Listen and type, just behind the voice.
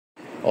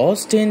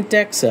Austin,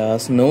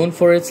 Texas, known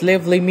for its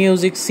lively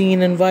music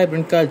scene and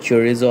vibrant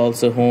culture, is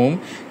also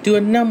home to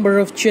a number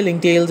of chilling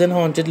tales and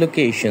haunted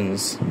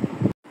locations.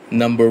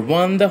 Number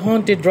 1. The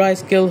Haunted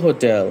Dryskill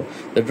Hotel.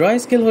 The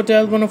Dryskill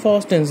Hotel, one of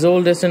Austin's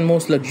oldest and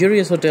most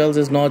luxurious hotels,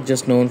 is not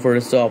just known for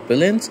its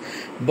opulence,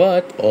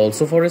 but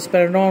also for its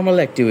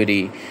paranormal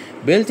activity.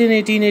 Built in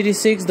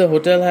 1886, the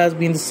hotel has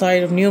been the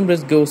site of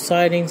numerous ghost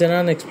sightings and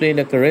unexplained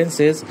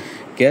occurrences.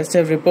 Guests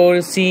have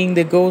reported seeing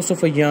the ghost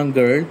of a young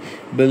girl,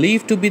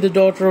 believed to be the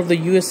daughter of the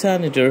U.S.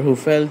 Senator who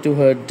fell to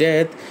her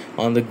death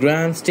on the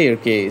grand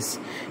staircase.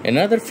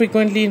 Another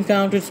frequently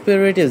encountered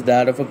spirit is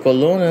that of a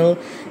Colonel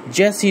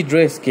Jesse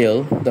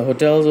Driscoll, the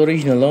hotel's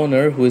original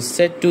owner, who is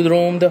said to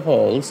roam the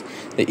halls.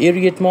 The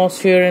eerie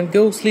atmosphere and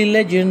ghostly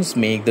legends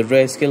make the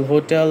Driscoll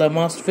Hotel a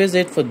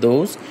must-visit for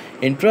those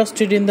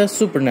interested in the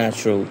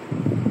supernatural.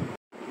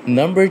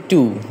 Number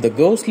 2. The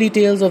Ghostly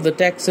Tales of the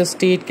Texas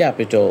State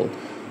Capitol.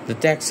 The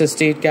Texas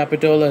State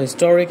Capitol, a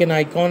historic and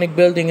iconic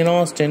building in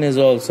Austin, is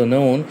also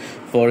known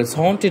for its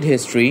haunted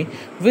history.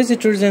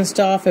 Visitors and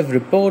staff have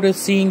reported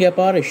seeing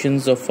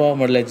apparitions of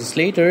former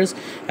legislators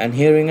and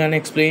hearing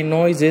unexplained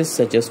noises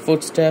such as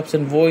footsteps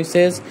and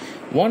voices.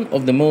 One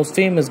of the most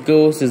famous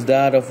ghosts is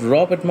that of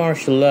Robert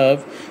Marshall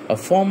Love, a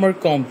former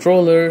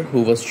comptroller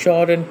who was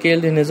shot and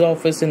killed in his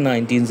office in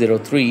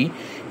 1903.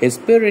 His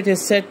spirit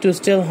is said to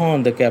still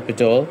haunt the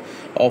Capitol,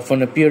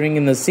 often appearing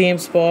in the same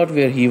spot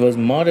where he was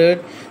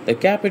murdered. The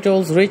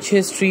Capitol's rich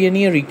history and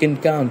eerie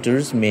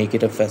encounters make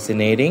it a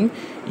fascinating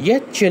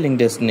yet chilling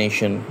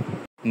destination.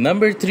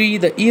 Number 3.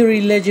 The Eerie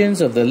Legends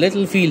of the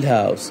Little Field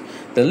House.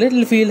 The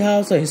Little Field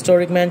House, a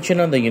historic mansion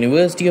on the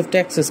University of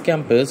Texas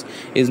campus,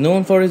 is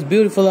known for its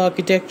beautiful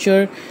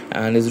architecture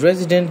and its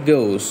resident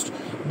ghost.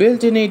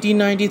 Built in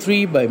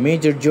 1893 by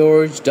Major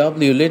George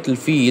W.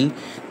 Littlefield,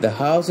 the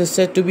house is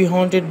said to be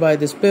haunted by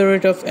the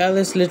spirit of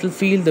Alice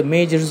Littlefield, the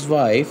Major's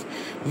wife.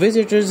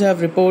 Visitors have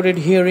reported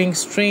hearing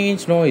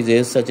strange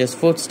noises such as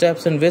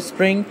footsteps and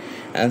whispering,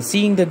 and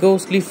seeing the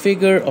ghostly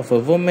figure of a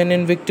woman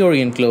in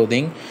Victorian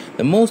clothing.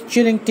 The most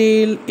chilling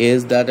tale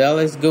is that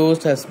Alice's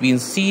ghost has been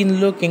seen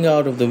looking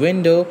out of the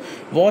window,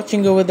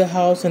 watching over the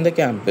house and the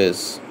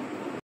campus.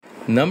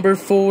 Number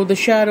 4. The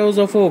Shadows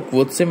of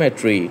Oakwood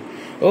Cemetery.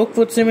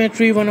 Oakwood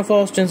Cemetery, one of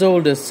Austin's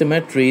oldest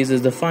cemeteries,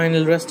 is the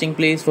final resting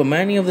place for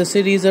many of the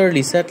city's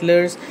early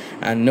settlers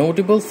and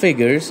notable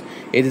figures.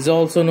 It is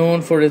also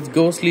known for its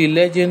ghostly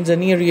legends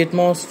and eerie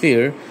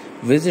atmosphere.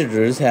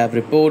 Visitors have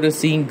reported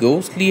seeing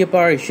ghostly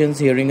apparitions,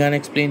 hearing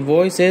unexplained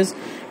voices,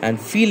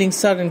 and feeling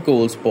sudden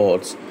cold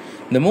spots.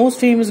 The most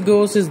famous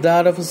ghost is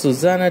that of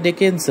Susanna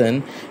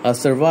Dickinson, a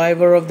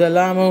survivor of the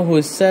Alamo who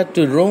is said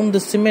to roam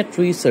the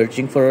cemetery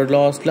searching for her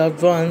lost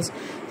loved ones.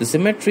 The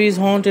cemetery's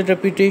haunted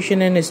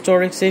reputation and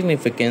historic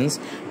significance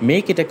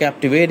make it a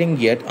captivating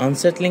yet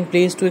unsettling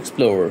place to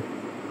explore.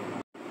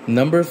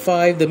 Number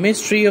 5. The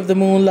Mystery of the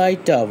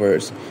Moonlight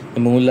Towers. The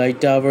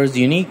Moonlight Towers,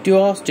 unique to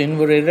Austin,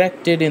 were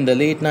erected in the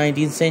late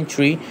 19th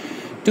century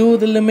to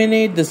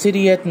illuminate the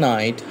city at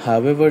night.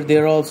 However, they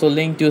are also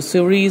linked to a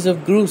series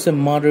of gruesome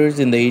murders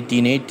in the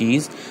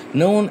 1880s,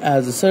 known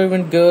as the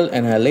Servant Girl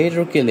and her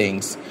later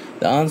killings.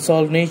 The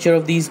unsolved nature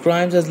of these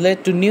crimes has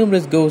led to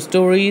numerous ghost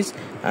stories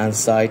and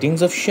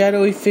sightings of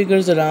shadowy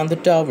figures around the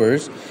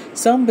towers.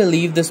 Some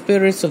believe the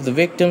spirits of the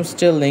victims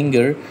still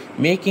linger,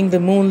 making the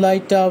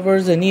Moonlight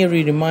Towers an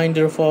eerie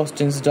reminder of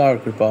Austin's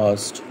darker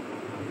past.